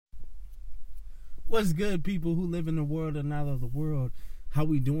What's good, people who live in the world and not of the world? How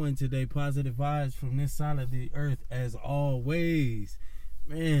we doing today? Positive vibes from this side of the earth as always.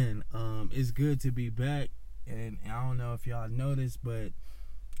 Man, it's good to be back. And I don't know if y'all noticed, but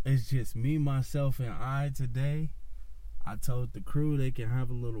it's just me, myself, and I today. I told the crew they can have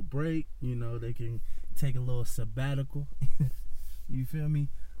a little break. You know, they can take a little sabbatical. You feel me?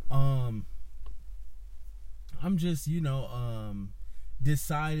 I'm just,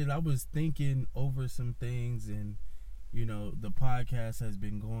 decided. I was thinking over some things, and the podcast has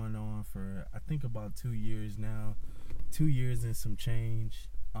been going on for I think about 2 years now, 2 years and some change.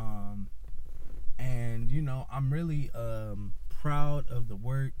 And I'm really proud of the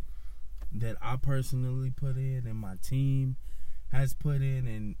work that I personally put in and my team has put in,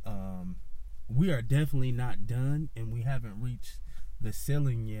 and we are definitely not done, and we haven't reached the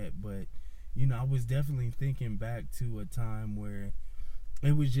ceiling yet. But I was definitely thinking back to a time where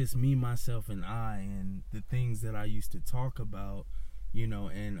it was just me, myself, and I, and the things that I used to talk about,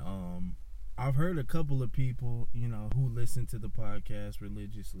 and I've heard a couple of people, who listen to the podcast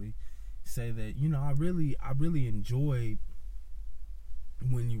religiously say that, I really enjoyed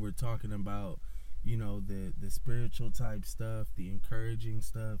when you were talking about, the spiritual type stuff, the encouraging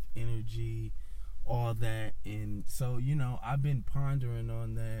stuff, energy, all that. And so, I've been pondering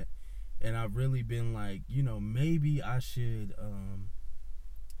on that, and I've really been like, maybe I should,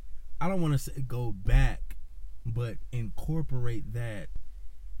 I don't want to say go back, but incorporate that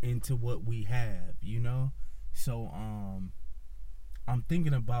into what we have, So, I'm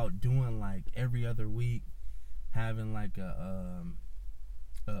thinking about doing like every other week, having like a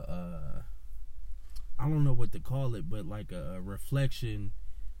I don't know what to call it, but like a reflection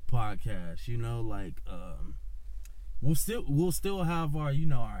podcast, we'll still have our,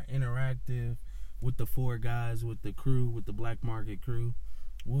 our interactive with the four guys, with the crew, with the Black Market crew.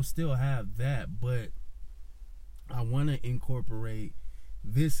 We'll still have that, but I want to incorporate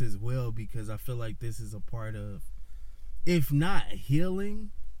this as well, because I feel like this is a part of, if not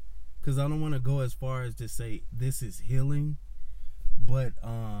healing, because I don't want to go as far as to say this is healing, but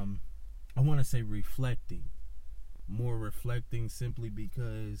I want to say reflecting, more reflecting, simply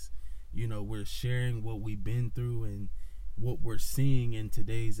because, we're sharing what we've been through and what we're seeing in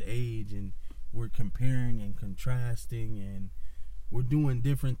today's age, and we're comparing and contrasting, and we're doing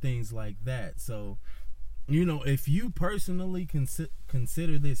different things like that. So, if you personally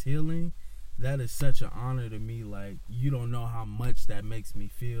consider this healing, that is such an honor to me. Like, you don't know how much that makes me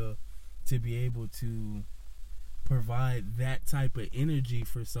feel to be able to provide that type of energy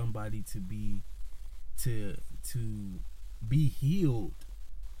for somebody to be healed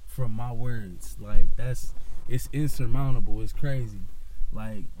from my words. Like, it's insurmountable. It's crazy.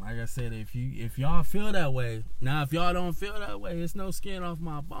 Like I said, if y'all feel that way, now if y'all don't feel that way, it's no skin off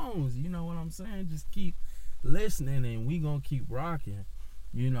my bones. You know what I'm saying? Just keep listening, and we gonna keep rocking.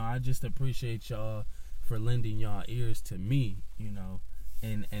 I just appreciate y'all for lending y'all ears to me,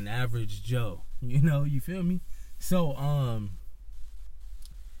 and an average Joe. You feel me? So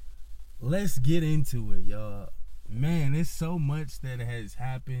let's get into it, y'all. Man, it's so much that has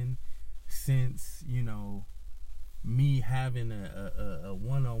happened since, me having a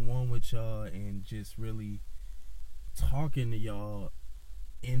one-on-one with y'all and just really talking to y'all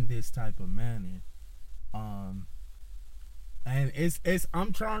in this type of manner. And it's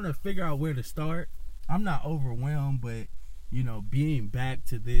I'm trying to figure out where to start. I'm not overwhelmed, but being back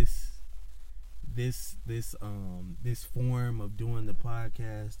to this form of doing the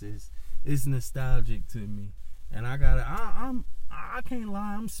podcast is nostalgic to me. And I can't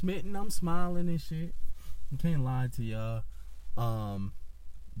lie, I'm smitten, I'm smiling and shit. I can't lie to y'all.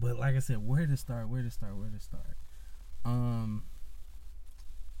 But like I said, where to start?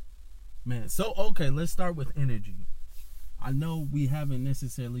 Man, so okay, let's start with energy. I know we haven't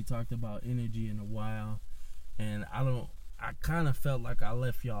necessarily talked about energy in a while, and I kind of felt like I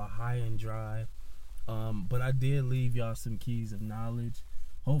left y'all high and dry. But I did leave y'all some keys of knowledge.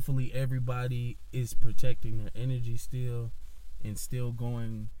 Hopefully everybody is protecting their energy still, and still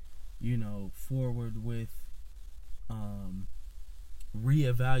going, forward with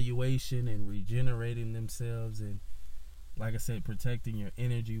reevaluation and regenerating themselves, and like I said, protecting your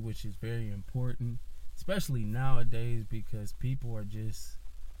energy, which is very important, especially nowadays, because people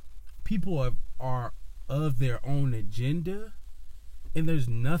are of their own agenda, and there's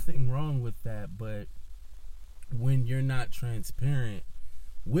nothing wrong with that. But when you're not transparent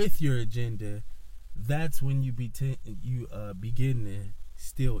with your agenda, that's when you begin to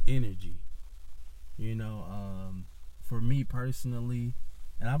steal energy. For me personally,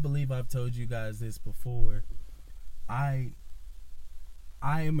 and I believe I've told you guys this before, I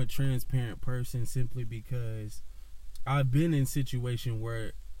I am a transparent person simply because I've been in situations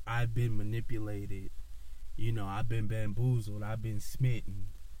where I've been manipulated. I've been bamboozled. I've been smitten.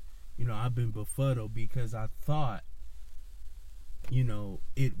 I've been befuddled because I thought,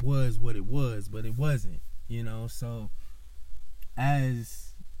 it was what it was, but it wasn't. So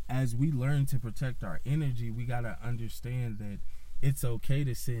as we learn to protect our energy, we gotta understand that it's okay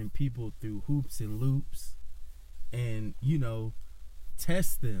to send people through hoops and loops, and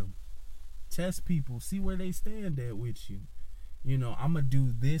test them, test people, see where they stand at with you. I'm gonna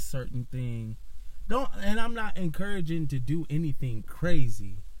do this certain thing. And I'm not encouraging to do anything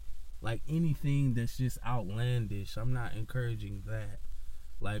crazy, like anything that's just outlandish. I'm not encouraging that.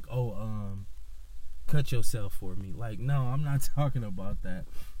 Like, cut yourself for me. Like, no, I'm not talking about that.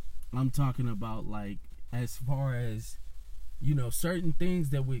 I'm talking about, like, as far as, certain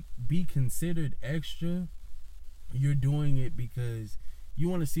things that would be considered extra, you're doing it because you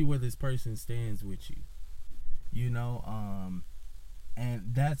want to see where this person stands with you.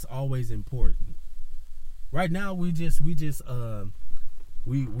 And that's always important. Right now, we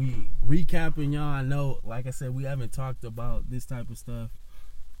recapping, y'all. I know, like I said, we haven't talked about this type of stuff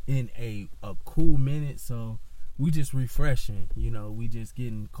in a cool minute, so we just refreshing. We just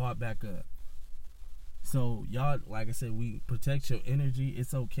getting caught back up. So y'all, like I said, we protect your energy.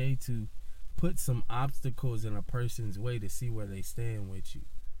 It's okay to put some obstacles in a person's way to see where they stand with you.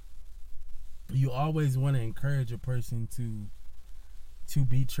 You always want to encourage a person to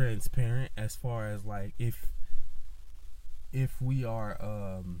be transparent as far as, like, if we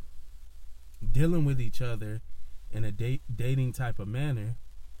are dealing with each other in a dating type of manner.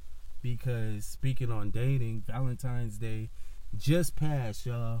 Because speaking on dating, Valentine's Day just passed,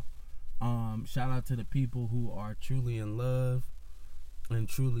 y'all. Shout out to the people who are truly in love and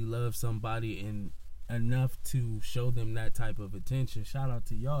truly love somebody and enough to show them that type of attention. Shout out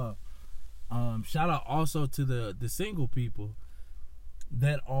to y'all. Shout out also to the single people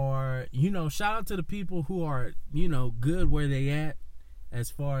that are, shout out to the people who are, good where they at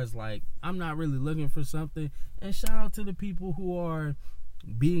as far as, like, I'm not really looking for something. And shout out to the people who are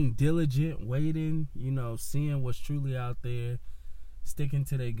being diligent, waiting, seeing what's truly out there, sticking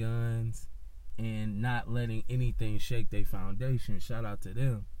to their guns, and not letting anything shake their foundation. Shout out to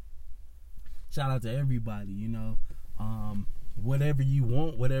them. Shout out to everybody, whatever you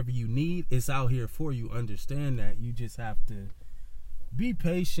want, whatever you need, it's out here for you. Understand that. You just have to be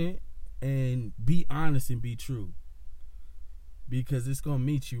patient and be honest and be true, because it's gonna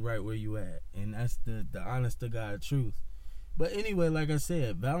meet you right where you at, and that's the honest to God truth. But anyway, like I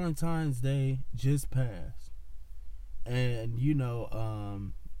said, Valentine's Day just passed, and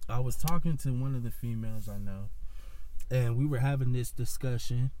I was talking to one of the females I know, and we were having this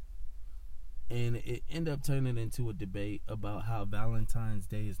discussion, and it ended up turning into a debate about how Valentine's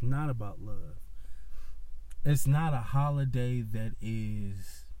Day is not about love. It's not a holiday that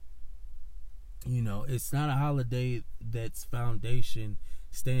is, it's not a holiday that's foundation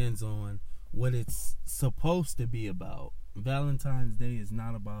stands on what it's supposed to be about. Valentine's Day is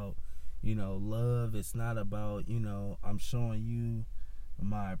not about, love. It's not about, I'm showing you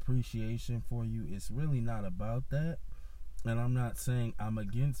my appreciation for you. It's really not about that. And I'm not saying I'm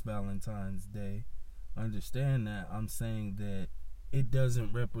against Valentine's Day. Understand that. I'm saying that it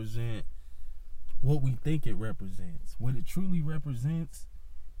doesn't represent what we think it represents. What it truly represents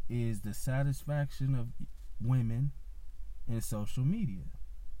is the satisfaction of women in social media.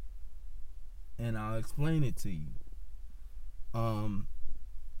 And I'll explain it to you.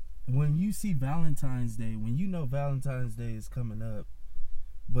 When you see Valentine's Day, when you know Valentine's Day is coming up,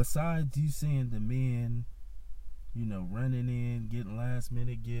 besides you seeing the men, running in, getting last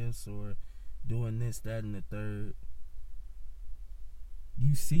minute gifts or doing this, that, and the third,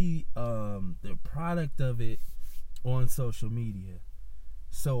 you see the product of it on social media.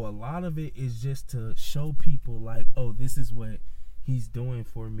 So a lot of it is just to show people, like, oh, this is what he's doing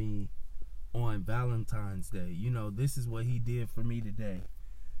for me on Valentine's Day. This is what he did for me today.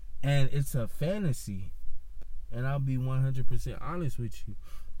 And it's a fantasy. And I'll be 100% honest with you.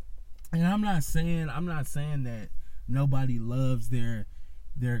 And I'm not saying that nobody loves their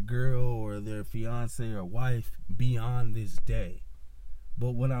girl or their fiance or wife beyond this day.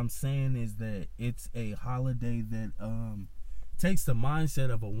 But what I'm saying is that it's a holiday that takes the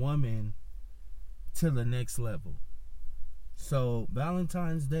mindset of a woman to the next level. So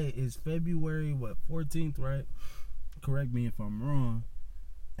Valentine's Day is February 14th, right? Correct me if I'm wrong.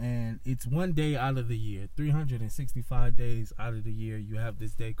 And it's one day out of the year, 365 days out of the year, you have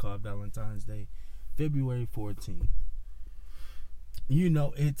this day called Valentine's Day, February 14th.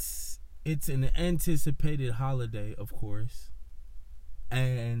 It's an anticipated holiday, of course.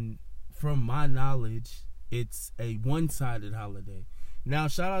 And from my knowledge, it's a one-sided holiday. Now,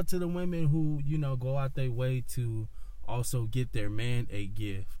 shout out to the women who, go out their way to also get their man a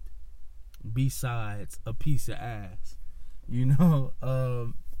gift besides a piece of ass. Now,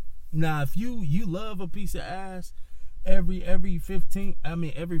 if you love a piece of ass every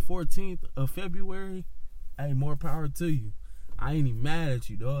 14th of February, hey, more power to you. I ain't even mad at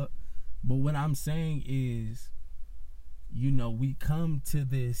you, dog. But what I'm saying is, we come to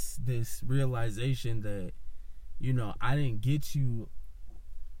this realization that, I didn't get you.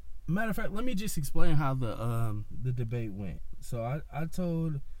 Matter of fact, let me just explain how the debate went. So I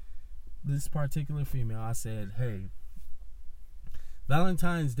told this particular female, I said, hey,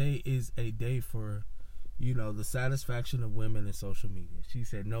 Valentine's Day is a day for, the satisfaction of women in social media. She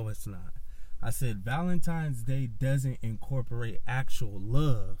said, no, it's not. I said, Valentine's Day doesn't incorporate actual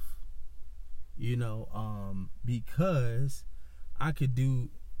love, because I could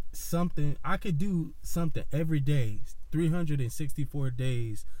do something every day, 364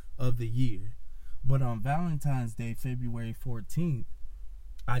 days of the year. But on Valentine's Day, February 14th,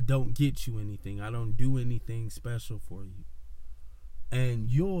 I don't get you anything. I don't do anything special for you. And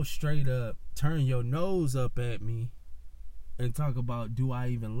you'll straight up turn your nose up at me and talk about, do I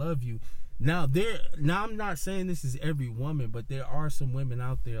even love you? Now I'm not saying this is every woman, but there are some women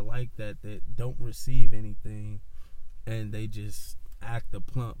out there like that don't receive anything and they just act a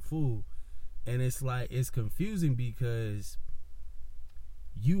plump fool. And it's like, it's confusing because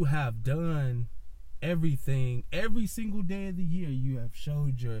you have done everything every single day of the year. You have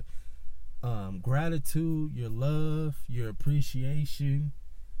showed your gratitude, your love, your appreciation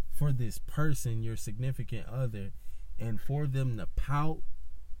for this person, your significant other, and for them to pout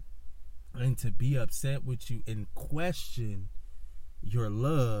and to be upset with you and question your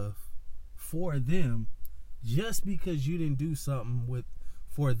love for them just because you didn't do something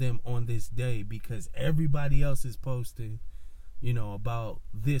for them on this day, because everybody else is posting, about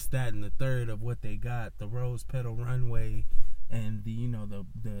this, that, and the third of what they got, the rose petal runway and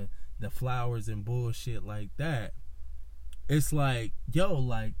the flowers and bullshit like that. It's like,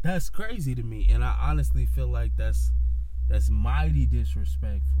 that's crazy to me. And I honestly feel like that's mighty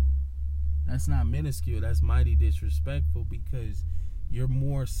disrespectful. That's not minuscule. That's mighty disrespectful, because you're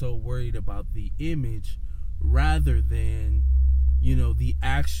more so worried about the image rather than, the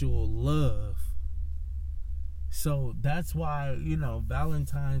actual love. So that's why,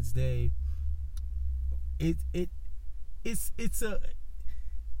 Valentine's Day, it's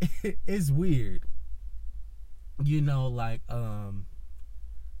weird.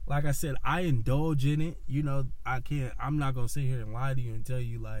 Like I said, I indulge in it. I'm not gonna sit here and lie to you and tell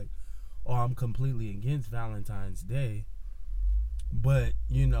you like, oh, I'm completely against Valentine's Day. But,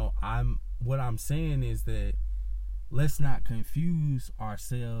 what I'm saying is that let's not confuse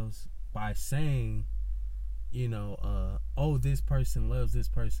ourselves by saying, oh, this person loves this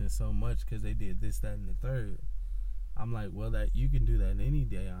person so much because they did this, that, and the third. I'm like, well, that you can do that any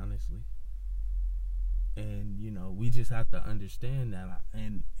day, honestly. And, we just have to understand that.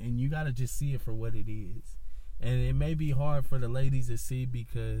 And you got to just see it for what it is. And it may be hard for the ladies to see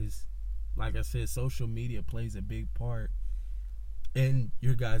because, like I said, social media plays a big part in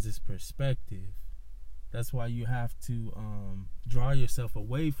your guys' perspective. That's why you have to draw yourself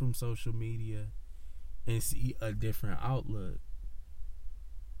away from social media and see a different outlook.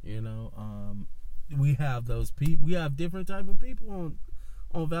 We have those people. We have different type of people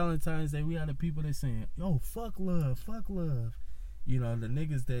on Valentine's Day. We have the people that saying, "Yo, fuck love, fuck love." The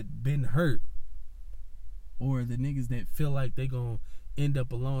niggas that been hurt, or the niggas that feel like they gonna end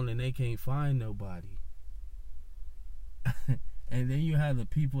up alone and they can't find nobody. And then you have the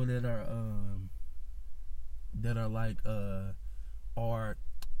people that are like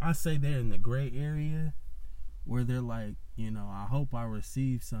I say they're in the gray area, where they're like, I hope I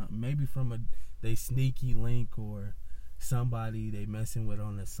receive something, maybe from they sneaky link or somebody they messing with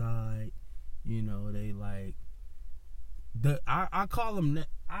on the side. They like I call them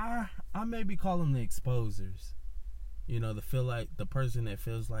I maybe call them the exposers. The feel like the person that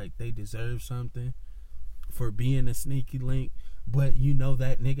feels like they deserve something for being a sneaky link, but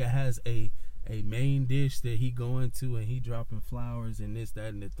that nigga has a main dish that he going to and he dropping flowers and this,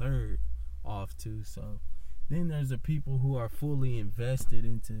 that, and the third off to. So then there's the people who are fully invested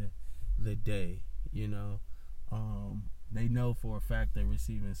into the day. They know for a fact they're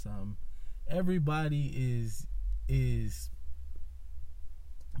receiving something. Everybody is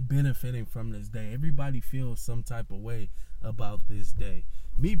benefiting from this day. Everybody feels some type of way about this day.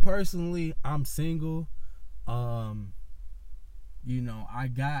 Me personally, I'm single. I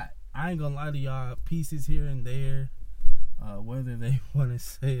ain't gonna lie to y'all, pieces here and there. Whether they want to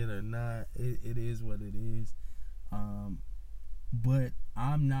say it or not, it is what it is. But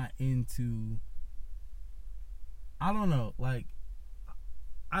I'm not into, I don't know, like,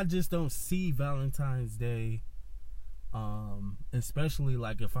 I just don't see Valentine's Day, especially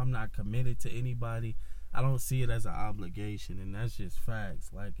like if I'm not committed to anybody, I don't see it as an obligation, and that's just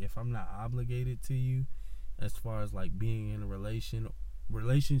facts. Like, if I'm not obligated to you, as far as like being in a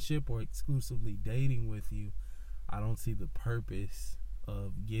relationship or exclusively dating with you, I don't see the purpose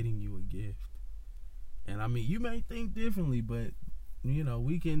of getting you a gift. And I mean, you may think differently, but you know,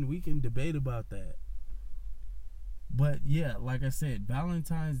 we can debate about that. But yeah, like I said,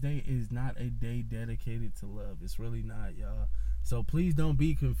 Valentine's Day is not a day dedicated to love. It's really not, y'all. So please don't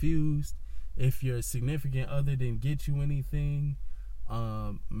be confused. If your significant other didn't get you anything,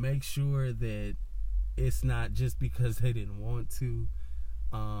 make sure that it's not just because they didn't want to.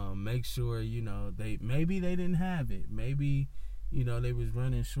 Make sure, you know, maybe they didn't have it. Maybe, you know, they was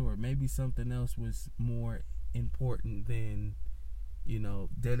running short. Maybe something else was more important than, you know,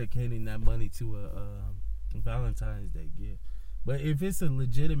 dedicating that money to a Valentine's Day gift. But if it's a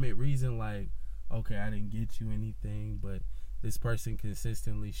legitimate reason, like, okay, I didn't get you anything, but this person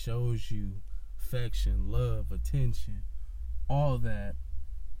consistently shows you affection, love, attention, all that,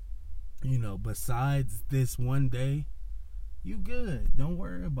 you know, besides this one day, you good. Don't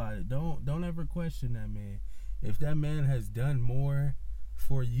worry about it. Don't ever question that man. If that man has done more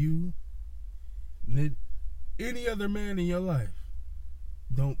for you than any other man in your life,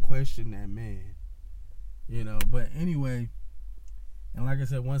 don't question that man. You know, but anyway, and like I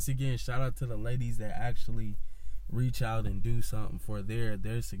said, once again, shout out to the ladies that actually reach out and do something for their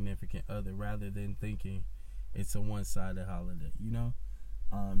significant other, rather than thinking it's a one-sided holiday, you know?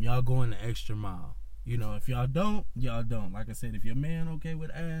 Y'all going the extra mile. You know, if y'all don't, y'all don't. Like I said, if your man okay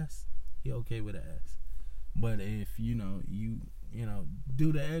with ass, he okay with ass. But if, you know, you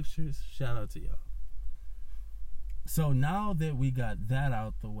do the extras, shout out to y'all. So now that we got that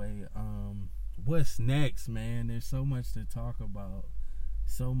out the way, what's next, man? There's so much to talk about.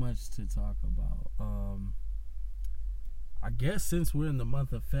 I guess since we're in the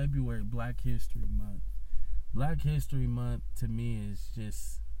month of February, Black History Month. Black History Month to me is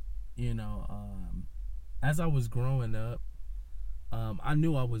just, you know, as I was growing up, I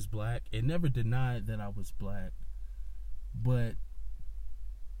knew I was black and never denied that I was black. But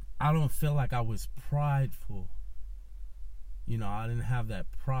I don't feel like I was prideful. You know, I didn't have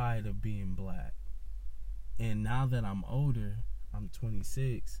that pride of being black. And now that I'm older, I'm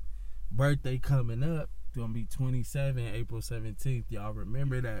 26, birthday coming up, gonna be 27, April 17th. Y'all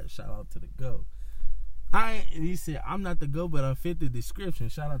remember that? Shout out to the GOAT. He said, I'm not the GOAT, but I fit the description.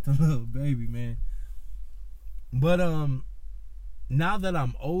 Shout out to Lil Baby, man. But now that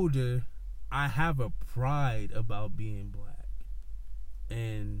I'm older, I have a pride about being black.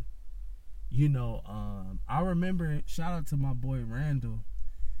 And you know, I remember, shout out to my boy Randall,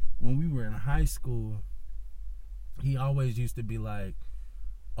 when we were in high school, he always used to be like,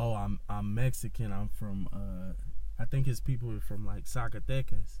 oh, I'm Mexican, I'm from I think his people were from like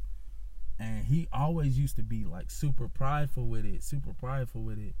Zacatecas. And he always used to be like super prideful with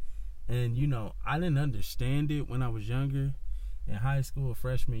it. And you know, I didn't understand it when I was younger. In high school,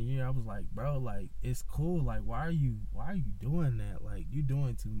 freshman year, I was like, bro, like, it's cool. Like, why are you doing that? Like, you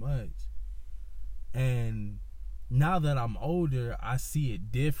doing too much. And now that I'm older, I see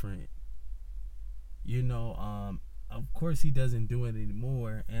it different. You know, of course he doesn't do it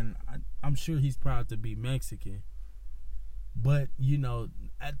anymore, and I'm sure he's proud to be Mexican. But, you know,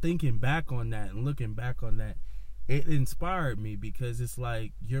 thinking back on that and looking back on that, it inspired me, because it's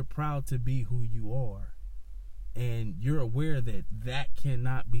like, you're proud to be who you are. And you're aware that that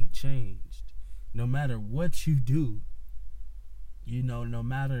cannot be changed. No matter what you do, you know, no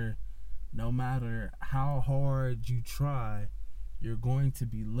matter how hard you try, you're going to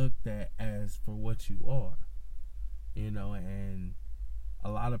be looked at as for what you are. You know, and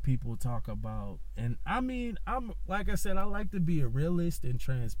a lot of people talk about, and I mean, I'm, like I said, I like to be a realist and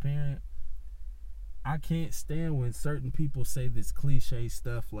transparent. I can't stand when certain people say this cliche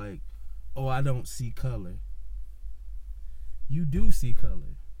stuff like, oh, I don't see color. You do see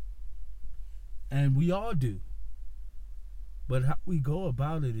color. And we all do. But how we go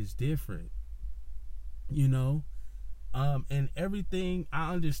about it is different. You know? And everything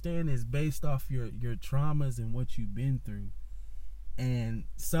I understand is based off your traumas and what you've been through. And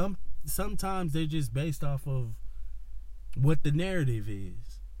sometimes they're just based off of what the narrative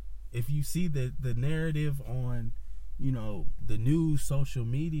is. If you see the narrative on, you know, the news, social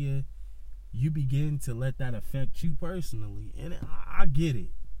media, you begin to let that affect you personally. And I get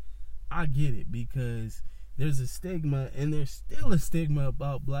it. Because there's a stigma, and there's still a stigma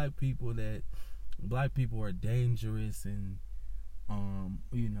about black people, that black people are dangerous and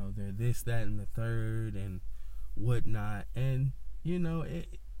you know, they're this, that, and the third and whatnot. And you know,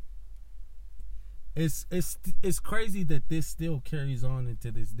 it's crazy that this still carries on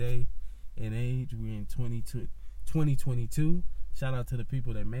into this day and age. We're in 2022. Shout out to the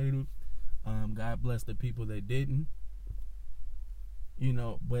people that made it. God bless the people that didn't. You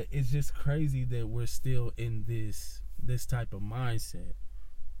know, but it's just crazy that we're still in this type of mindset.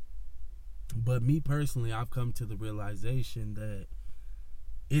 But me personally, I've come to the realization that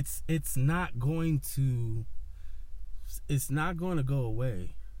it's not going to go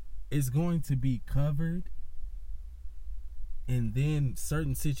away. It's going to be covered, and then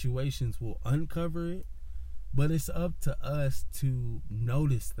certain situations will uncover it. But it's up to us to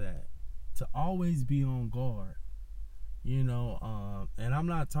notice that, to always be on guard. You know, and I'm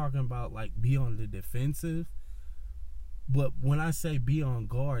not talking about like be on the defensive, but when I say be on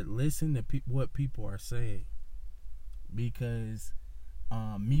guard, listen to what people are saying. Because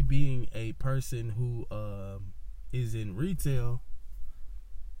me being a person who is in retail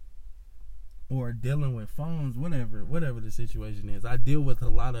or dealing with phones, whatever the situation is, I deal with a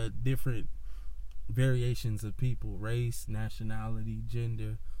lot of different variations of people, race, nationality,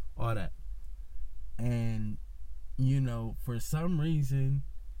 gender, all that. And you know, for some reason,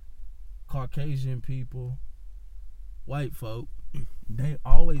 Caucasian people, white folk, they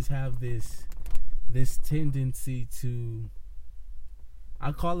always have this tendency to,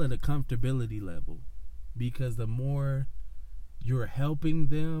 I call it a comfortability level, because the more you're helping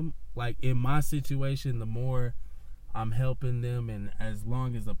them, like in my situation, the more I'm helping them, and as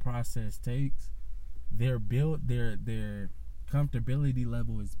long as the process takes, their comfortability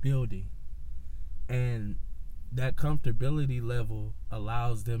level is building. And that comfortability level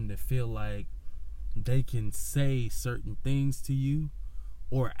allows them to feel like they can say certain things to you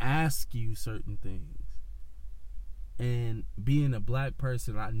or ask you certain things. And being a black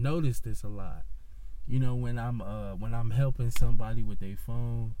person, I notice this a lot. You know, when I'm helping somebody with their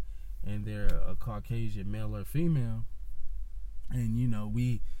phone and they're a Caucasian male or female, and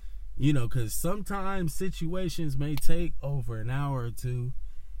because sometimes situations may take over an hour or two,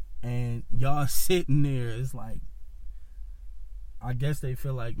 and y'all sitting there, it's like, I guess they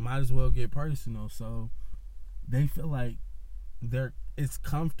feel like might as well get personal. So they feel like it's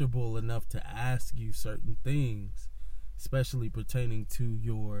comfortable enough to ask you certain things, especially pertaining to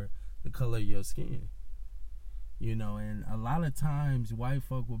the color of your skin. You know, and a lot of times white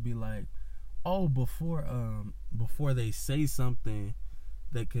folk will be like, oh, before they say something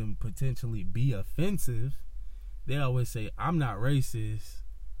that can potentially be offensive, they always say, I'm not racist,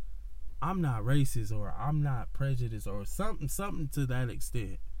 or I'm not prejudiced, or something to that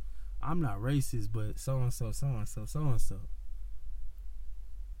extent. I'm not racist, but so-and-so, so-and-so, so-and-so.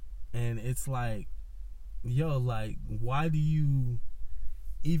 And it's like, yo, like, why do you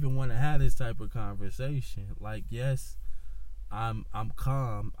even want to have this type of conversation? Like, yes, I'm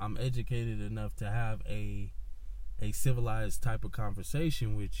calm, I'm educated enough to have a civilized type of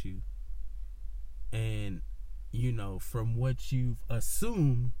conversation with you. And you know, from what you've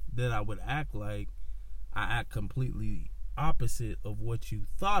assumed that I would act like, I act completely opposite of what you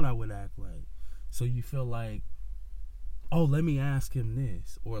thought I would act like. So you feel like, oh, let me ask him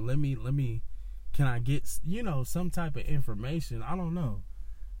this, or let me can I get, you know, some type of information? I don't know.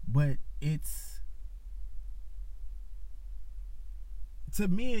 But to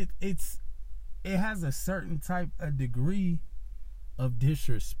me, it has a certain type of degree of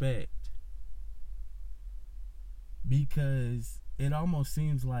disrespect. Because it almost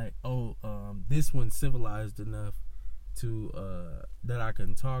seems like, this one's civilized enough to that I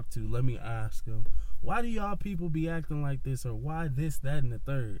can talk to. Let me ask them, why do y'all people be acting like this, or why this, that, and the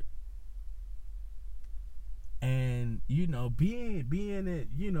third? And you know, being at,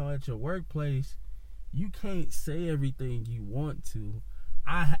 you know, at your workplace, you can't say everything you want to.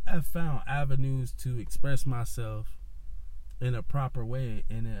 I have found avenues to express myself in a proper way,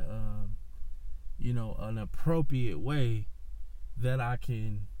 in an appropriate way, that I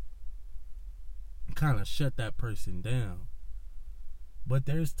can kind of shut that person down. But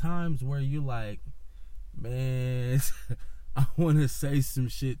there's times where you're like, man, I want to say some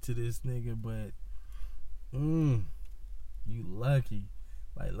shit to this nigga, but you lucky.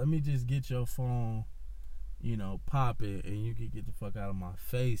 Like, let me just get your phone, you know, pop it, and you can get the fuck out of my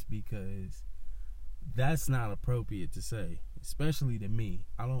face, because that's not appropriate to say, especially to me.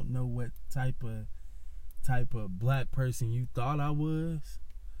 I don't know what type of black person you thought I was,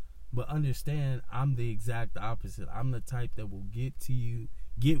 but understand, I'm the exact opposite. I'm the type that will get to you,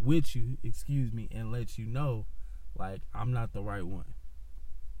 get with you, and let you know, like, I'm not the right one.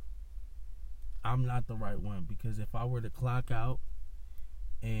 I'm not the right one, because if I were to clock out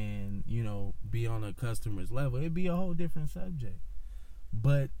and, you know, be on a customer's level, it'd be a whole different subject.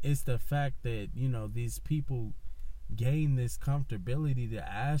 But it's the fact that, you know, these people gain this comfortability to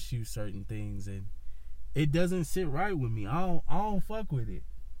ask you certain things, and it doesn't sit right with me. I don't fuck with it.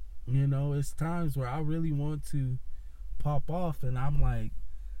 You know, it's times where I really want to pop off, and I'm like,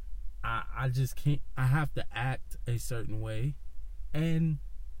 I just can't. I have to act a certain way, and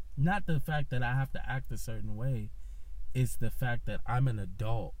not the fact that I have to act a certain way, it's the fact that I'm an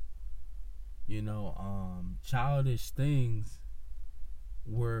adult. You know, childish things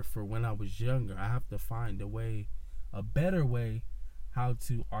were for when I was younger. I have to find a better way, how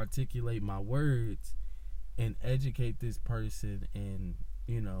to articulate my words and educate this person, and,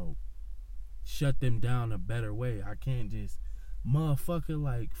 you know, shut them down a better way. I can't just motherfucker,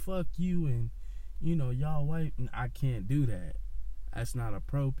 like, fuck you and, you know, y'all white. I can't do that. That's not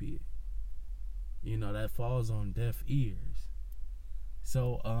appropriate. You know, that falls on deaf ears.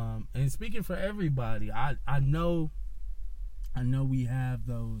 So, and speaking for everybody, I know we have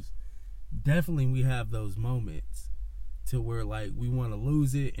those, definitely we have those moments to where, like, we want to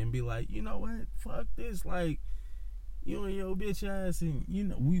lose it and be like, you know what, fuck this, like, you and your bitch ass, and, you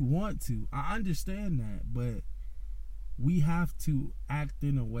know, we want to. I understand that, but we have to act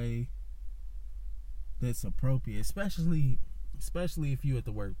in a way that's appropriate, especially if you at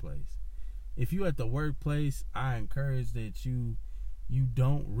the workplace. If you at the workplace, I encourage that you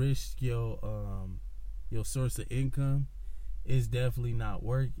don't risk your source of income. It's definitely not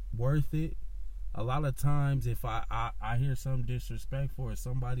worth it. A lot of times, if I hear some disrespectful or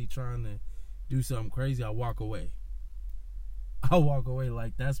somebody trying to do something crazy, I walk away.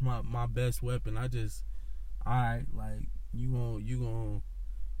 Like, that's my best weapon. Alright, like, you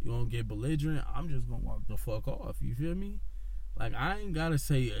gonna get belligerent, I'm just gonna walk the fuck off. You feel me? Like, I ain't gotta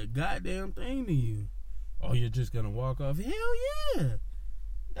say a goddamn thing to you. Oh, you're just gonna walk off? Hell yeah.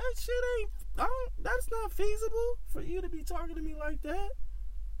 That shit that's not feasible for you to be talking to me like that.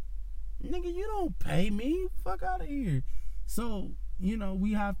 Nigga, you don't pay me. Fuck out of here. So, you know,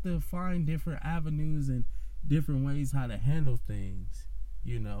 we have to find different avenues and different ways how to handle things,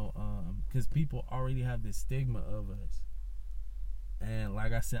 you know, because people already have this stigma of us. And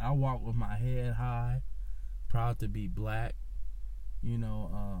like I said, I walk with my head high, proud to be black, you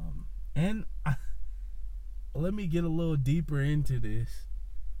know, and let me get a little deeper into this.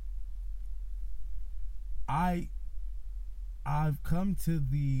 I've come to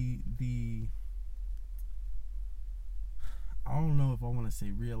the I don't know if I want to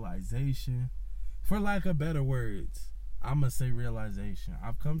say realization, for lack of better words, I'm gonna say realization.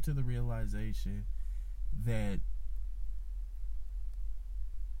 I've come to the realization that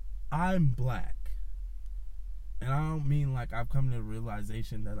I'm black, and I don't mean like I've come to the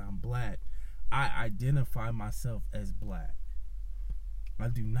realization that I'm black. I identify myself as black. I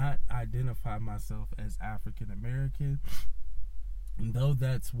do not identify myself as African American, though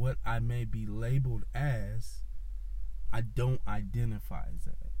that's what I may be labeled as. I don't identify as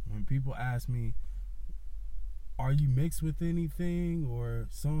that. When people ask me, are you mixed with anything, or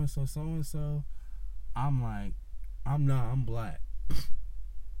so-and-so, I'm like, I'm not, I'm black.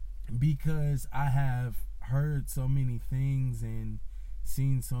 Because I have heard so many things and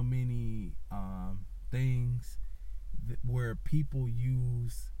seen so many things where people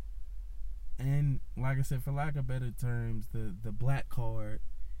use, and like I said, for lack of better terms, the black card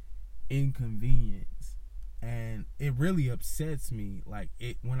inconvenience. And it really upsets me. Like,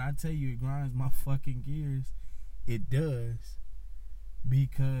 it, when I tell you it grinds my fucking gears, it does.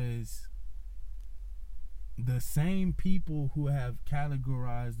 Because the same people who have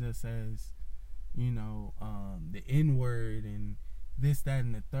categorized us as, you know, the N-word and this, that,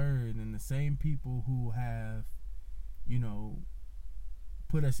 and the third, and the same people who have, you know,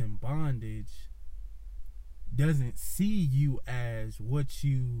 put us in bondage, doesn't see you as what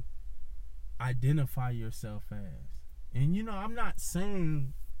you identify yourself as. And, you know, I'm not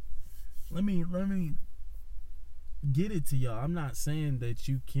saying, let me get it to y'all. I'm not saying that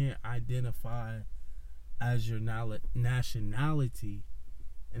you can't identify as your nationality,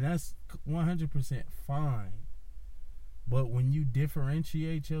 and that's 100% fine. But when you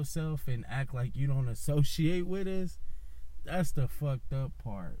differentiate yourself and act like you don't associate with us, that's the fucked up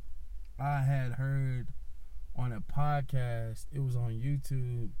part. I had heard on a podcast, it was on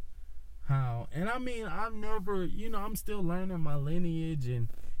YouTube, how, and I mean, I've never, you know, I'm still learning my lineage and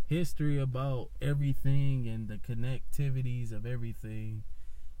history about everything and the connectivities of everything.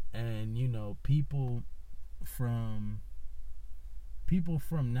 And, you know, people people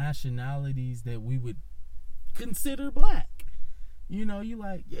from nationalities that we would consider black. You know, you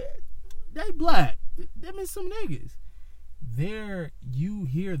like, yeah, they black. Them is some niggas. You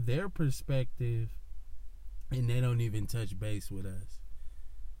hear their perspective, and they don't even touch base with us.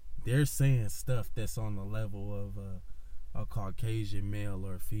 They're saying stuff that's on the level of a Caucasian male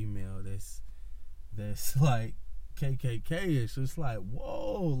or female that's like KKK-ish. It's like,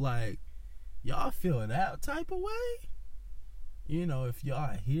 whoa, like, y'all feel that type of way? You know, if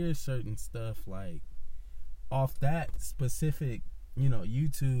y'all hear certain stuff like off that specific, you know,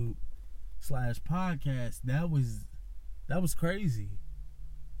 YouTube/podcast, that was crazy.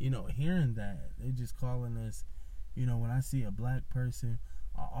 You know, hearing that. They just calling us, you know, when I see a black person,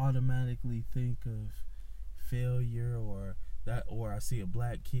 I automatically think of failure, or I see a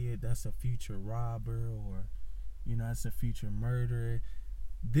black kid, that's a future robber, or, you know, that's a future murderer.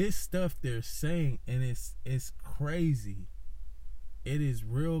 This stuff they're saying, and it's crazy. It is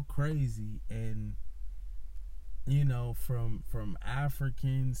real crazy. And, you know, from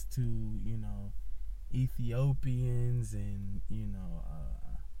Africans to, you know, Ethiopians, and, you know,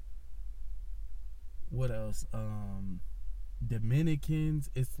 what else?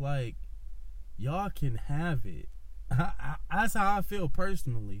 Dominicans. It's like, y'all can have it. That's how I feel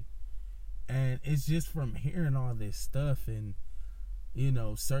personally. And it's just from hearing all this stuff, and, you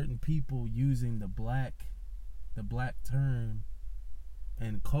know, certain people using the black term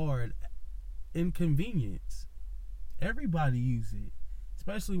and card inconvenience. Everybody use it,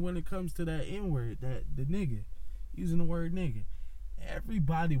 especially when it comes to that N-word, that the nigga, using the word nigga.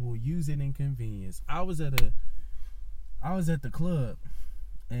 Everybody will use it in convenience. I was at the club,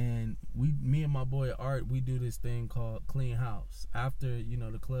 and me and my boy Art, we do this thing called clean house. After, you know,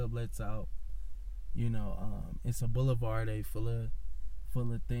 the club lets out, you know, it's a boulevard full of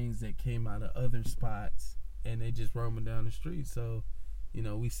things that came out of other spots, and they just roaming down the street. So, you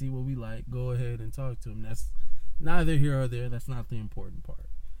know, we see what we like, go ahead and talk to them. That's neither here or there. That's not the important part.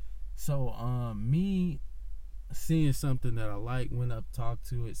 So, me seeing something that I like, went up, talked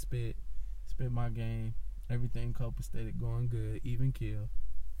to it, spit my game, everything copacetic, going good, even kill.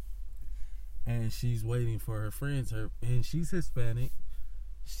 And she's waiting for her friends. And she's Hispanic.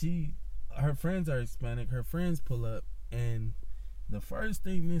 Her friends are Hispanic. Her friends pull up, and the first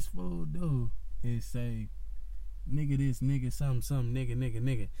thing this fool do is say, nigga this, nigga some,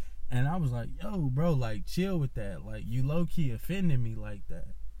 nigga. And I was like, yo, bro, like, chill with that. Like, you low-key offending me like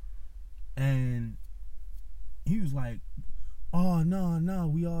that. And he was like, oh, no,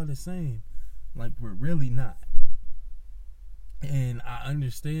 we all the same. Like, we're really not. And I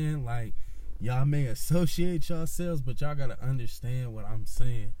understand, like, y'all may associate yourselves, but y'all gotta understand what I'm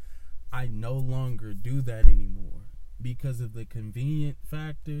saying. I no longer do that anymore because of the convenient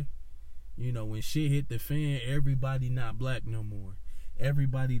factor. You know, when shit hit the fan, everybody not black no more.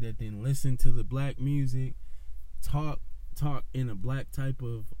 Everybody that didn't listen to the black music, talk in a black type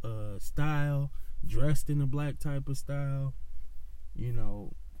of style, dressed in a black type of style, you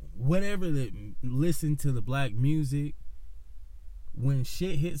know, whatever, that listen to the black music. When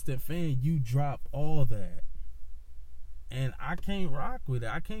shit hits the fan, you drop all that. And I can't rock with it.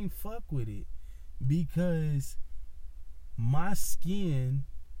 I can't fuck with it, because my skin,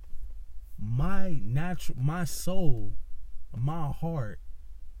 my soul, my heart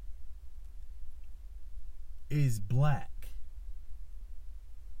is black.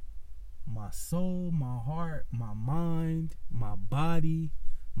 My soul, my heart, my mind, my body,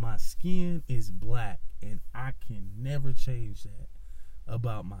 my skin is black, and I can never change that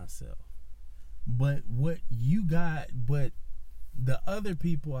about myself. But but the other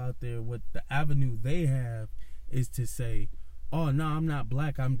people out there, what the avenue they have is to say, oh, no, I'm not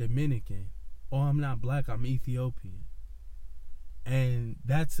black, I'm Dominican. Oh, I'm not black, I'm Ethiopian. And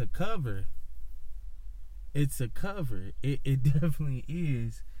that's a cover. It's a cover. It definitely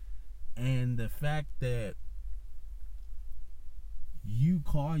is. And the fact that you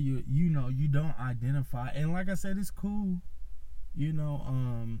call you know, you don't identify, and like I said, it's cool. You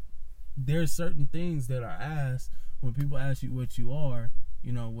know, there's certain things that are asked when people ask you what you are,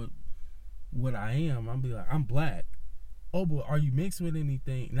 you know, what I am. I'll be like, I'm black. Oh, but are you mixed with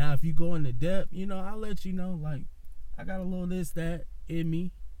anything? Now, if you go into depth, you know, I'll let you know, like, I got a little this, that in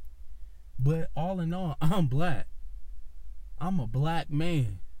me. But all in all, I'm black. I'm a black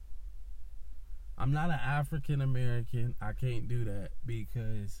man. I'm not an African American. I can't do that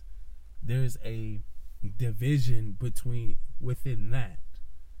because there's a division within that,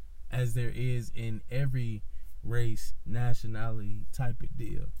 as there is in every race, nationality type of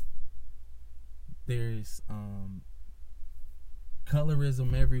deal. There's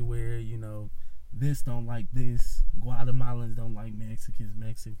colorism everywhere, you know. this don't like this, Guatemalans don't like Mexicans,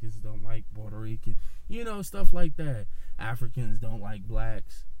 Mexicans don't like Puerto Rican, stuff like that. Africans don't like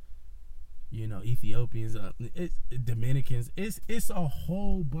blacks, Ethiopians, Dominicans. It's a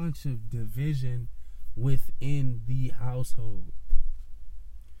whole bunch of division within the household.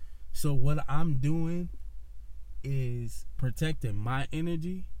 So what I'm doing is protecting my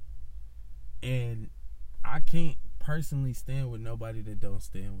energy, and I can't personally stand with nobody that don't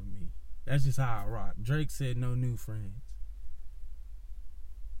stand with me. That's just how I rock. Drake said no new friends.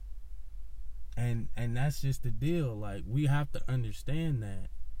 And that's just the deal. Like, we have to understand that.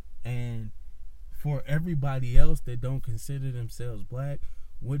 And for everybody else that don't consider themselves black,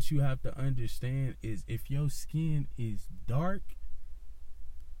 what you have to understand is if your skin is dark,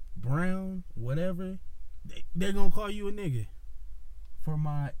 brown, whatever, they're going to call you a nigga. For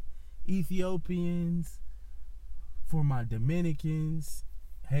my Ethiopians, for my Dominicans,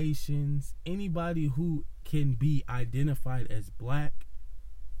 Haitians, anybody who can be identified as black,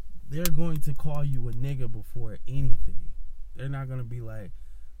 they're going to call you a nigga before anything. They're not going to be like,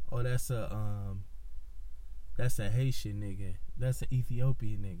 oh, that's a Haitian nigga. That's an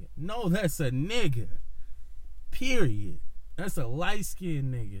Ethiopian nigga. No, that's a nigga. Period. That's a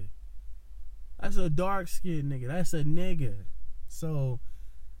light-skinned nigga. That's a dark-skinned nigga. That's a nigga. So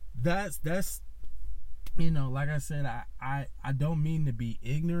that's like I said, I don't mean to be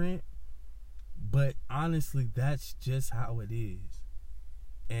ignorant, but honestly, that's just how it is.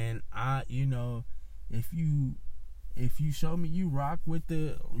 And if you show me you rock with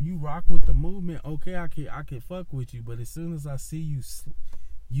the movement, okay, I can fuck with you. But as soon as I see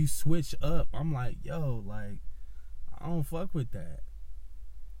you switch up, I'm like, yo, like, I don't fuck with that.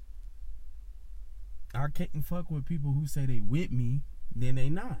 I can't fuck with people who say they with me, then they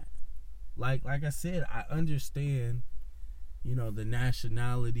not. Like I said, I understand, the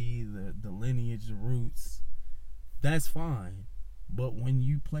nationality, the lineage, the roots. That's fine. But when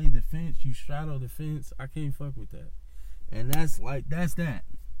you play the fence, you straddle the fence, I can't fuck with that. And that's that.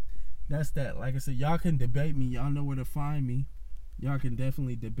 Like I said, y'all can debate me. Y'all know where to find me. Y'all can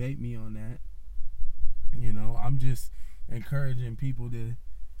definitely debate me on that. I'm just encouraging people to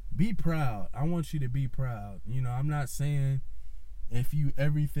be proud. I want you to be proud. I'm not saying if you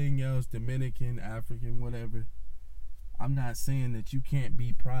everything else, Dominican, African, whatever, I'm not saying that you can't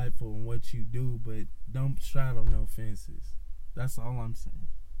be prideful in what you do, but don't straddle no fences. That's all I'm saying.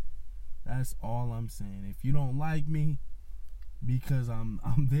 That's all I'm saying. If you don't like me because I'm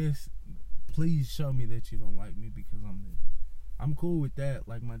this, please show me that you don't like me because I'm this. I'm cool with that.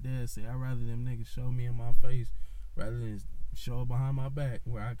 Like my dad said, I'd rather them niggas show me in my face rather than show it behind my back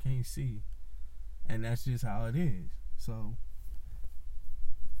where I can't see. And that's just how it is. So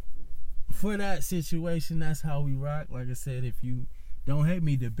for that situation, that's how we rock. Like I said, if you don't hate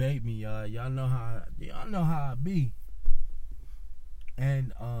me, debate me, y'all. Y'all know how I be.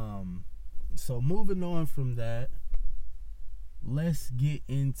 And so moving on from that, let's get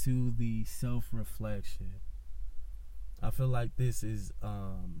into the self-reflection. I feel like this is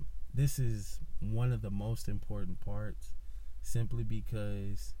one of the most important parts, simply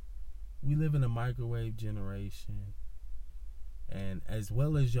because we live in a microwave generation, and as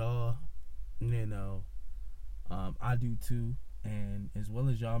well as y'all, I do too, and as well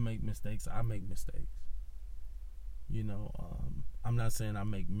as y'all make mistakes, I make mistakes. I'm not saying I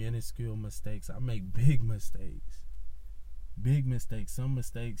make minuscule mistakes. I make big mistakes. Big mistakes. Some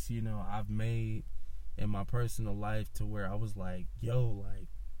mistakes, I've made in my personal life to where I was like, yo, like,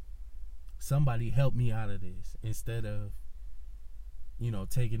 somebody help me out of this, instead of,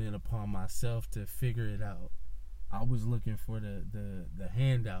 taking it upon myself to figure it out. I was looking for the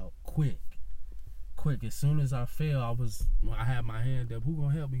handout quick. As soon as I fell, I had my hand up. Who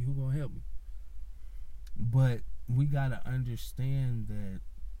gonna help me? But we gotta understand that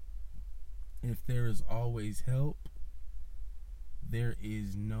if there is always help, there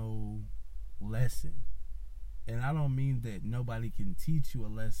is no lesson. And I don't mean that nobody can teach you a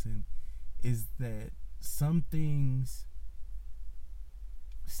lesson. Is that some things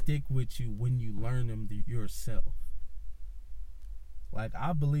stick with you when you learn them yourself. Like,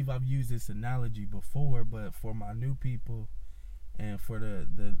 I believe I've used this analogy before, but for my new people and for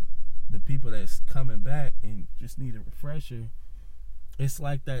the people that's coming back and just need a refresher, it's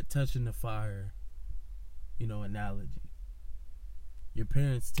like that touching the fire, analogy. Your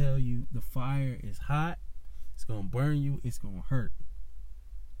parents tell you the fire is hot, it's going to burn you, it's going to hurt.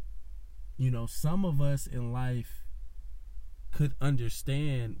 Some of us in life could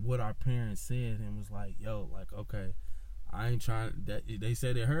understand what our parents said and was like, yo, like, okay, I ain't trying that. They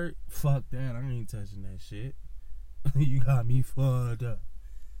said it hurt. Fuck that. I ain't touching that shit. You got me fucked up.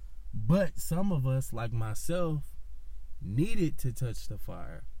 But some of us, like myself, needed to touch the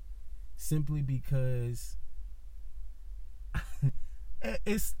fire simply because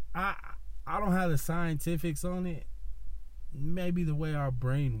I don't have the scientifics on it. Maybe the way our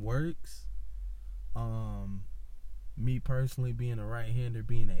brain works. Me personally being a right-hander,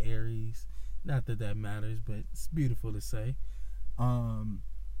 being an Aries, not that that matters, but it's beautiful to say.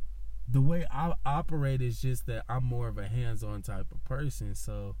 The way I operate is just that I'm more of a hands-on type of person.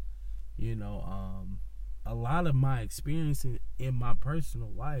 So, a lot of my experience in my personal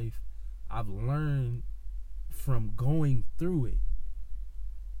life, I've learned from going through it.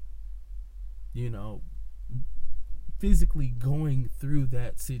 Physically going through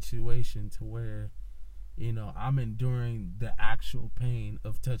that situation to where, I'm enduring the actual pain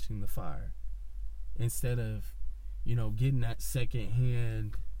of touching the fire instead of, getting that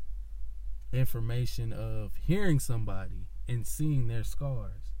secondhand information of hearing somebody and seeing their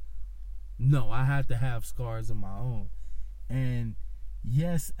scars. No, I had to have scars of my own. And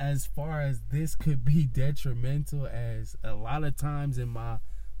yes, as far as this could be detrimental, as a lot of times in my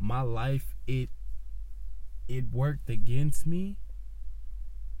life, it worked against me.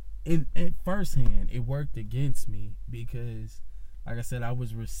 At first hand, it worked against me because, like I said, I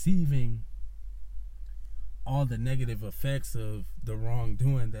was receiving all the negative effects of the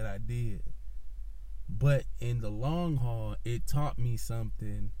wrongdoing that I did. But in the long haul, it taught me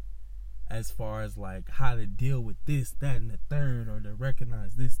something as far as like how to deal with this, that, and the third, or to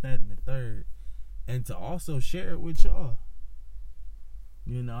recognize this, that, and the third, and to also share it with y'all.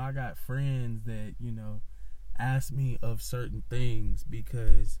 I got friends that, ask me of certain things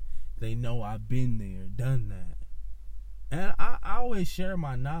because they know I've been there, done that. And I always share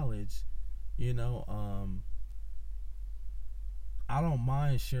my knowledge, I don't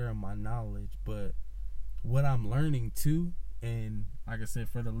mind sharing my knowledge, but what I'm learning too, and like I said,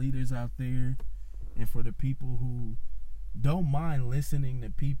 for the leaders out there and for the people who don't mind listening to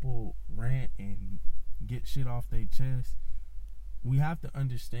people rant and get shit off their chest, we have to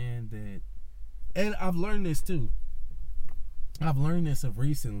understand that, and I've learned this too. I've learned this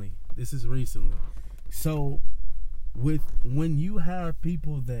recently. This is recently. So, when you have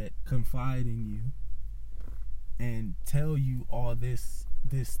people that confide in you and tell you all this,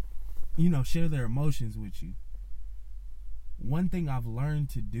 share their emotions with you. One thing I've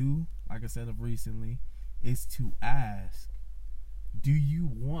learned to do, like I said of recently, is to ask, do you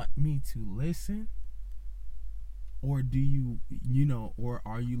want me to listen? Or do you, or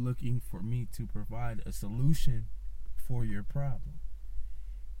are you looking for me to provide a solution for your problem?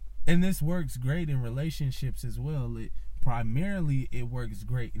 And this works great in relationships as well. Primarily, it works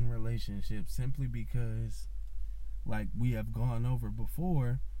great in relationships simply because, like we have gone over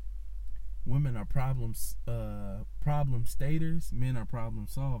before, women are problem staters, men are problem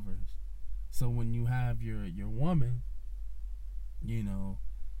solvers. So when you have your woman,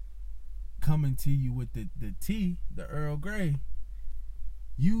 coming to you with the tea, the Earl Grey,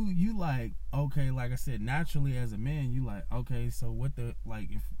 you like, okay, like I said, naturally as a man, you like, okay, so what the,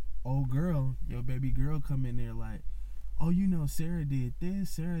 like, if old girl, your baby girl come in there like, oh, Sarah did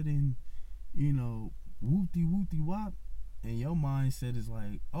this, Sarah didn't, whoopty wop, and your mindset is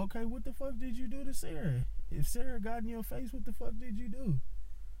like, okay, what the fuck did you do to Sarah? If Sarah got in your face, what the fuck did you do?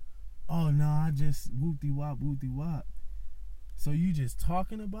 Oh no, I just whoopty wop. So you just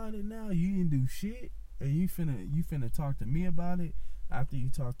talking about it now? You didn't do shit, and you finna talk to me about it. After you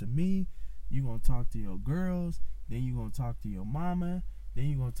talk to me, you gonna talk to your girls, then you gonna talk to your mama, then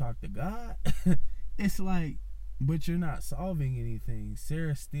you gonna talk to God. It's like, but you're not solving anything.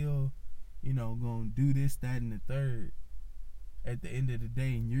 Sarah's still, gonna do this, that, and the third at the end of the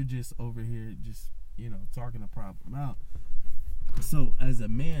day, and you're just over here just, talking a problem out. So as a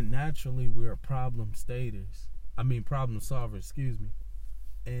man, naturally we're problem solvers, excuse me.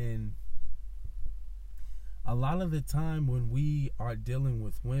 And a lot of the time when we are dealing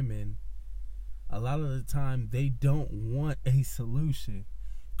with women, a lot of the time they don't want a solution.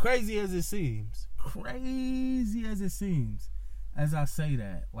 Crazy as it seems, as I say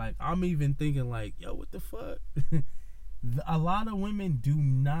that, like, I'm even thinking like, yo, what the fuck? A lot of women do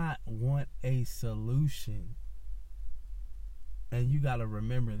not want a solution. And you got to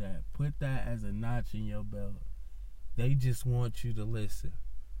remember that. Put that as a notch in your belt. They just want you to listen.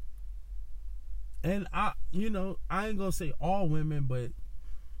 And I ain't going to say all women, but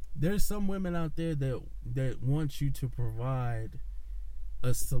there's some women out there that want you to provide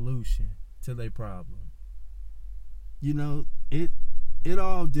a solution to their problem. It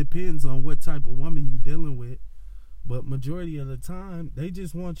all depends on what type of woman you're dealing with. But majority of the time, they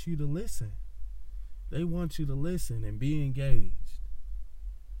just want you to listen. They want you to listen and be engaged.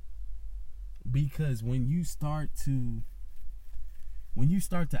 because when you start to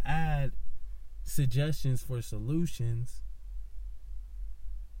add suggestions for solutions,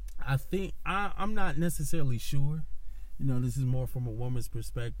 I think I'm not necessarily sure. This is more from a woman's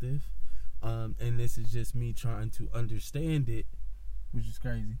perspective, and this is just me trying to understand it, which is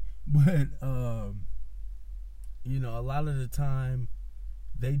crazy. But a lot of the time,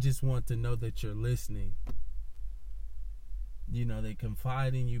 they just want to know that you're listening. They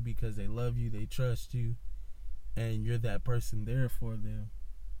confide in you because they love you, they trust you, and you're that person there for them.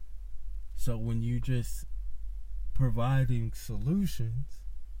 So when you just providing solutions,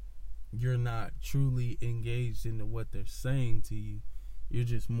 you're not truly engaged into what they're saying to you. You're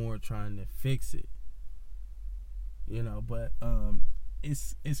just more trying to fix it. But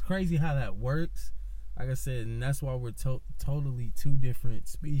it's crazy how that works. Like I said, and that's why we're totally two different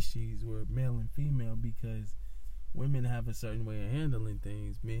species. We're male and female, because women have a certain way of handling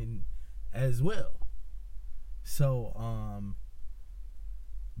things, men as well. So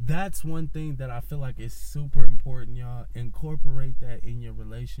that's one thing that I feel like is super important, y'all. Incorporate that in your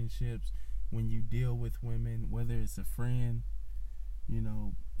relationships when you deal with women, whether it's a friend,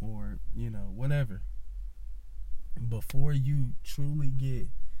 or whatever. Before you truly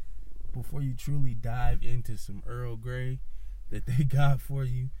dive into some Earl Grey that they got for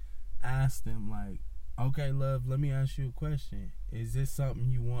you, ask them, like, okay, love, let me ask you a question. Is this something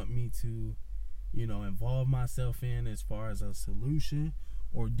you want me to, involve myself in as far as a solution?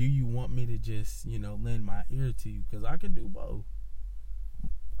 Or do you want me to just, lend my ear to you? Because I can do both.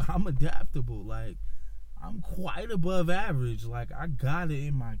 I'm adaptable. Like, I'm quite above average. Like, I got it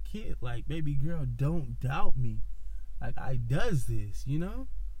in my kid. Like, baby girl, don't doubt me. Like, I does this,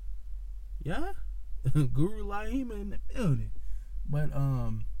 Yeah? Guru Lahima in the building. But,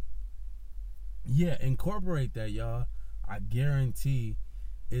 yeah, incorporate that, y'all. I guarantee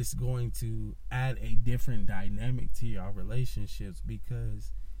it's going to add a different dynamic to your relationships,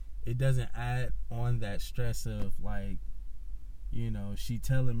 because it doesn't add on that stress of, like, she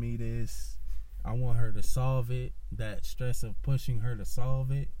telling me this, I want her to solve it, that stress of pushing her to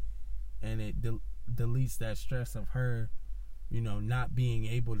solve it, and it deletes that stress of her, not being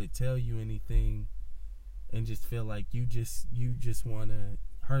able to tell you anything, and just feel like you just want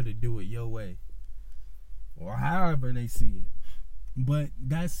her to do it your way, or however they see it. But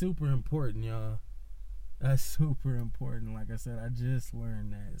that's super important, y'all. That's super important. Like I said, I just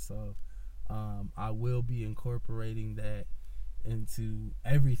learned that. So I will be incorporating that into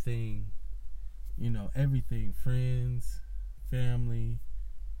everything, everything. Friends, family.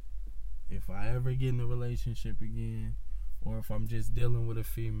 If I ever get in a relationship again, or if I'm just dealing with a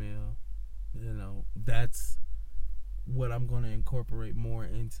female, that's what I'm going to incorporate more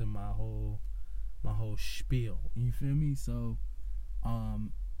into my whole spiel. You feel me? So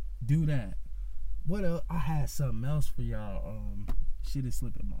do that. What else? I had something else for y'all. Shit is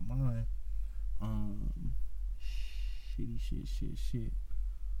slipping my mind. Shit.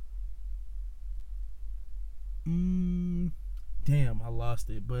 Damn, I lost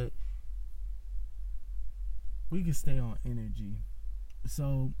it. But we can stay on energy.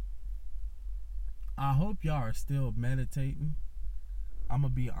 So I hope y'all are still meditating. I'm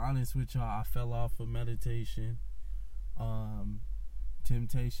gonna be honest with y'all. I fell off of meditation.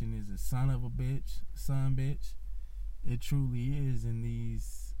 Temptation is a son of a bitch. It truly is. And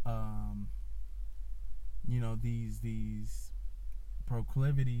these, these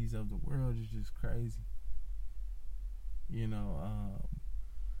proclivities of the world is just crazy.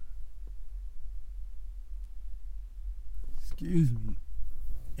 Excuse me.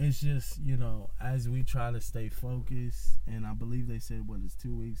 It's just, as we try to stay focused, and I believe they said, it's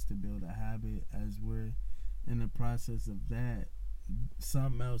 2 weeks to build a habit. As we're in the process of that,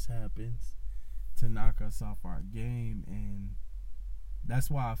 something else happens to knock us off our game. And that's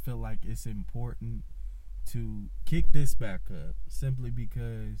why I feel like it's important to kick this back up, simply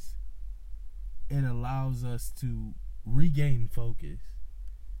because it allows us to regain focus.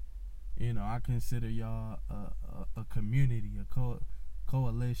 I consider y'all a community, a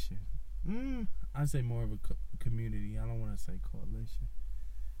coalition. I say more of a community. I don't want to say coalition,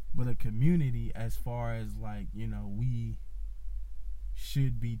 but a community, as far as, like, we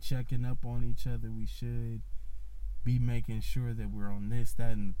should be checking up on each other. We should be making sure that we're on this,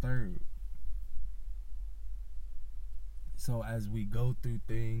 that, and the third. So as we go through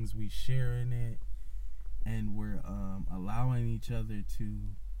things, we sharing it, and we're allowing each other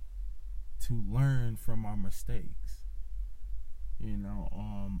to learn from our mistakes. I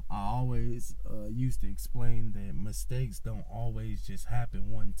always used to explain that mistakes don't always just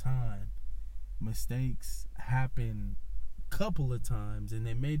happen one time. Mistakes happen couple of times, and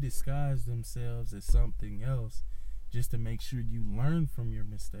they may disguise themselves as something else just to make sure you learn from your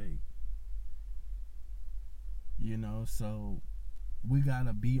mistake. You know, so we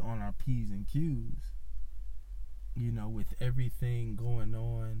gotta be on our P's and Q's, you know, with everything going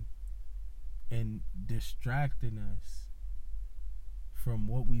on and distracting us from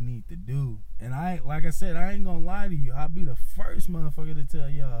what we need to do. And like I said, I ain't gonna lie to you. I'll be the first motherfucker to tell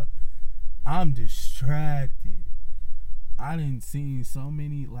y'all I'm distracted. I done seen so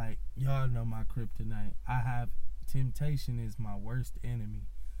many, like, y'all know my kryptonite. Temptation is my worst enemy.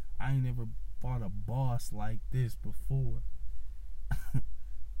 I ain't never fought a boss like this before.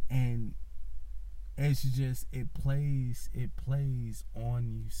 And it's just, it plays on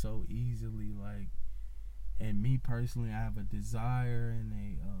you so easily. Like, and me personally, I have a desire and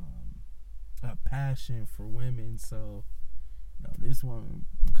a passion for women. So, you know, this woman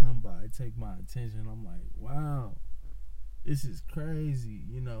come by, take my attention. I'm like, wow, this is crazy.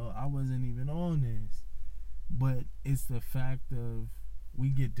 You know, I wasn't even on this. But it's the fact of we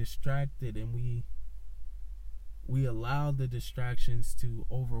get distracted and we allow the distractions to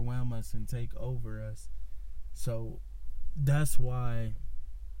overwhelm us and take over us. So that's why,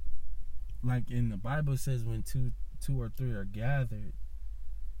 like in the Bible says, when two or three are gathered,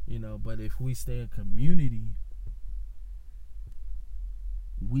 you know, but if we stay a community,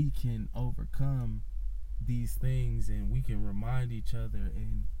 we can overcome these things and we can remind each other,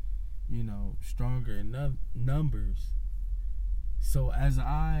 and, you know, stronger in numbers. So as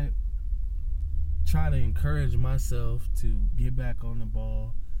I try to encourage myself to get back on the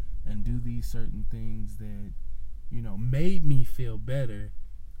ball and do these certain things that, you know, made me feel better.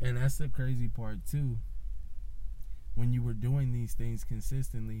 And that's the crazy part too. When you were doing these things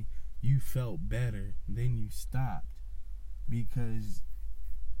consistently, you felt better. Then you stopped because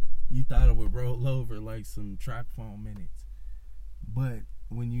you thought it would roll over like some track phone minutes. But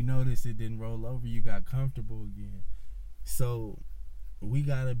when you noticed it didn't roll over, you got comfortable again. So we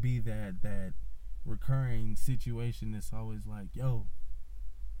gotta be that recurring situation that's always like, yo,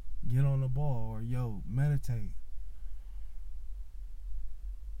 get on the ball, or yo, meditate.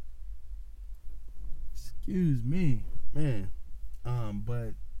 Excuse me, man.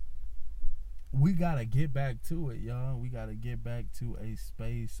 But we gotta get back to it, y'all. We gotta get back to a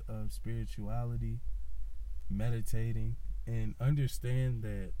space of spirituality, meditating, and understand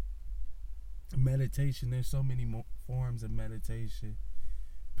that meditation, there's so many forms of meditation.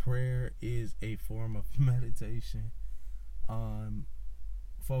 Prayer is a form of meditation.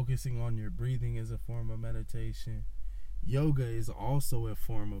 Focusing on your breathing is a form of meditation. Yoga is also a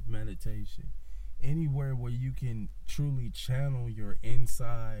form of meditation. Anywhere where you can truly channel your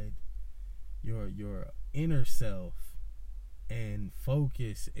inside, your inner self, and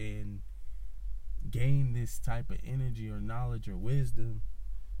focus and gain this type of energy or knowledge or wisdom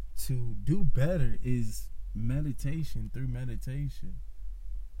to do better is meditation. Through meditation,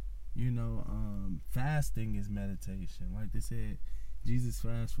 you know, fasting is meditation. Like they said, Jesus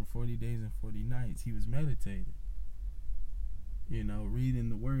fasted for 40 days and 40 nights. He was meditating. You know, reading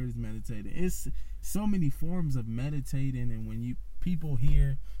the word is meditating. It's so many forms of meditating. And when people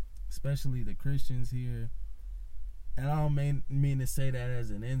hear, especially the Christians here, and I don't mean to say that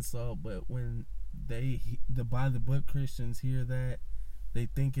as an insult, but when the by the book Christians hear that, they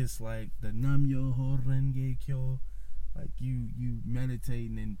think it's like the Nam Myoho Renge Kyo, like you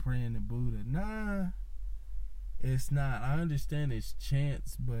meditating and praying to Buddha. Nah, it's not. I understand it's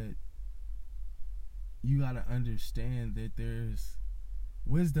chants, but you gotta understand that there's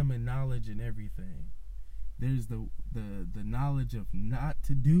wisdom and knowledge in everything. There's the knowledge of not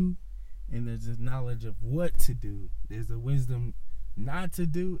to do, and there's the knowledge of what to do. There's the wisdom not to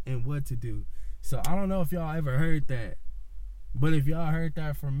do and what to do. So I don't know if y'all ever heard that, but if y'all heard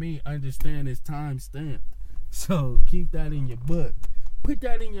that from me, understand it's time stamped. So keep that in your book. Put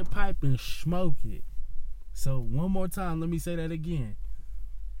that in your pipe and smoke it. So one more time, let me say that again.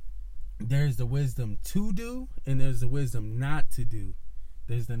 There's the wisdom to do, and there's the wisdom not to do.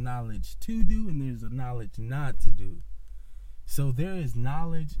 There's the knowledge to do, and there's the knowledge not to do. So there is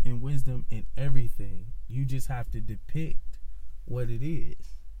knowledge and wisdom in everything. You just have to depict what it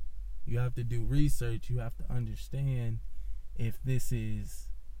is. You have to do research. You have to understand if this is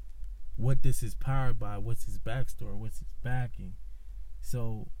what this is powered by, what's its backstory, what's its backing.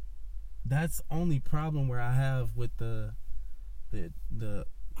 So that's only problem where I have with the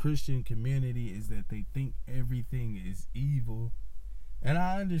Christian community is that they think everything is evil. And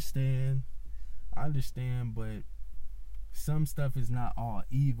I understand, but some stuff is not all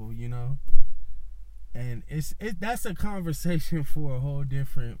evil, you know? And that's a conversation for a whole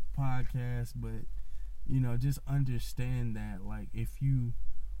different podcast, but just understand that, like, if you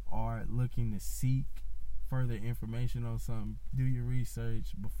are looking to seek further information on something, do your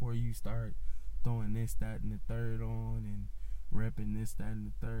research before you start throwing this, that, and the third on and repping this, that, and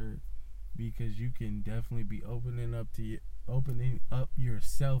the third, because you can definitely be opening up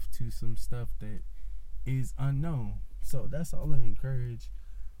yourself to some stuff that is unknown. So that's all I encourage.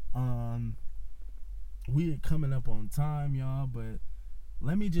 We are coming up on time, y'all, but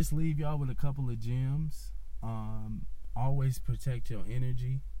let me just leave y'all with a couple of gems. Always protect your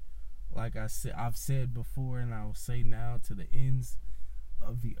energy. Like I've said before, and I will say now, to the ends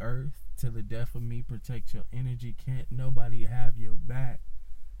of the earth, to the death of me, protect your energy. Can't nobody have your back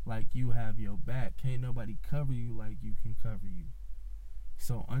like you have your back. Can't nobody cover you like you can cover you.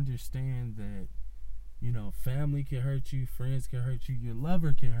 So understand that, family can hurt you, friends can hurt you, your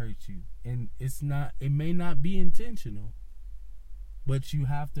lover can hurt you. And it may not be intentional, but you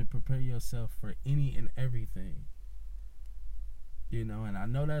have to prepare yourself for any and everything. And I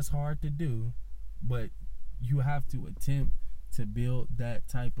know that's hard to do, but you have to attempt to build that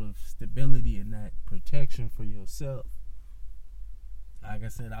type of stability and that protection for yourself. Like I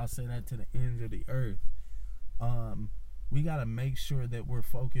said, I'll say that to the ends of the earth. We got to make sure that we're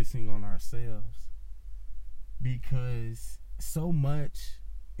focusing on ourselves, because so much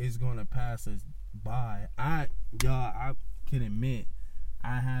is going to pass us by. I can admit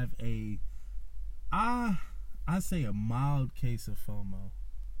I have I say a mild case of FOMO,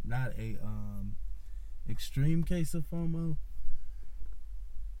 not a extreme case of FOMO.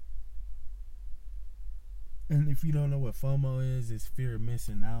 And if you don't know what FOMO is, it's fear of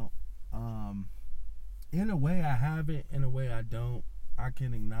missing out. In a way I have it, in a way I don't. I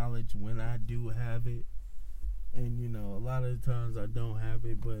can acknowledge when I do have it, and a lot of the times I don't have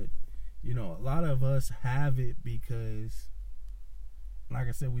it, but a lot of us have it because, like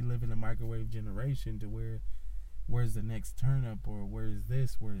I said, we live in a microwave generation to where's the next turn up, or where's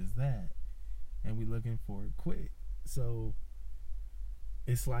this, where's that, and we looking for it quick. So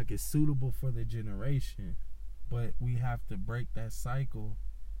it's like it's suitable for the generation, but we have to break that cycle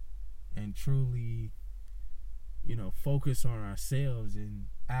and truly focus on ourselves and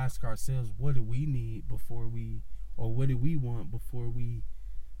ask ourselves, what do we need before we, or what do we want before we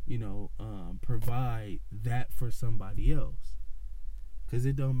provide that for somebody else. Because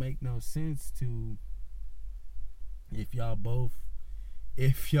it don't make no sense to, if y'all both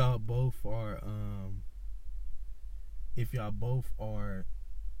are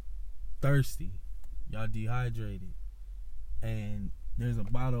thirsty, y'all dehydrated, and there's a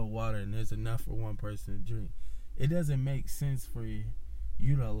bottle of water and there's enough for one person to drink, it doesn't make sense for you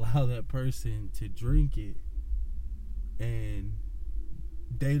to allow that person to drink it and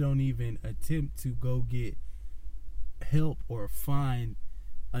they don't even attempt to go get help or find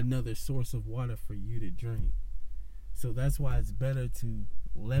another source of water for you to drink. So that's why it's better to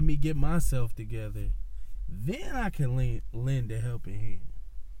let me get myself together, then I can lend a helping hand.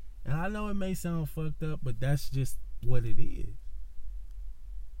 And I know it may sound fucked up, but that's just what it is.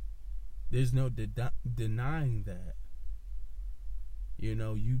 There's no denying that.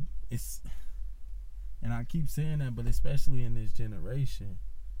 And I keep saying that, but especially in this generation,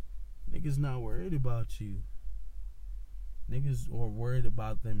 niggas not worried about you. Niggas are worried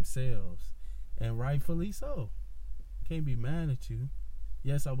about themselves, and rightfully so. Can't be mad at you.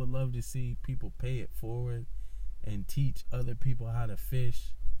 Yes, I would love to see people pay it forward and teach other people how to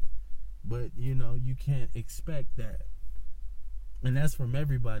fish, but you can't expect that. And that's from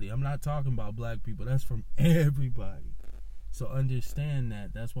everybody. I'm not talking about black people. That's from everybody. So understand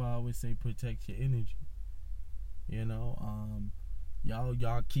that. That's why I always say protect your energy.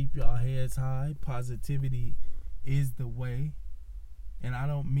 Y'all keep y'all heads high. Positivity is the way. And I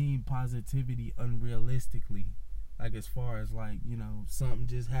don't mean positivity unrealistically. Like as far as something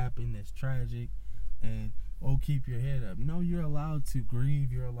just happened that's tragic and keep your head up. No, you're allowed to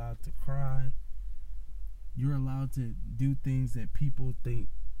grieve. You're allowed to cry. You're allowed to do things that people think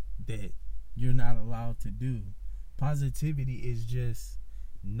that you're not allowed to do. Positivity is just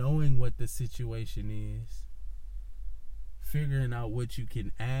knowing what the situation is, figuring out what you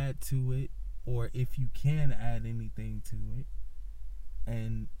can add to it, or if you can add anything to it,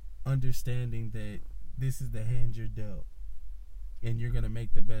 and understanding that this is the hand you're dealt and you're going to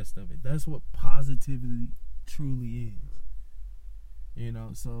make the best of it. That's what positivity truly is.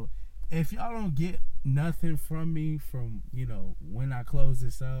 So if y'all don't get nothing from me from, when I close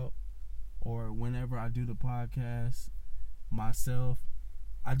this out or whenever I do the podcast myself,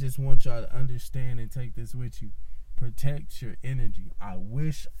 I just want y'all to understand and take this with you. Protect your energy. I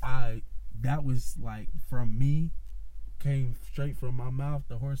wish that was like from me, came straight from my mouth,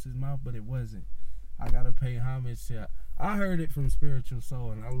 the horse's mouth, but it wasn't. I gotta pay homage to. I heard it from Spiritual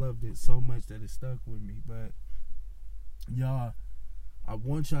Soul, and I loved it so much that it stuck with me. But y'all, I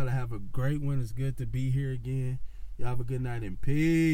want y'all to have a great one. It's good to be here again. Y'all have a good night and peace.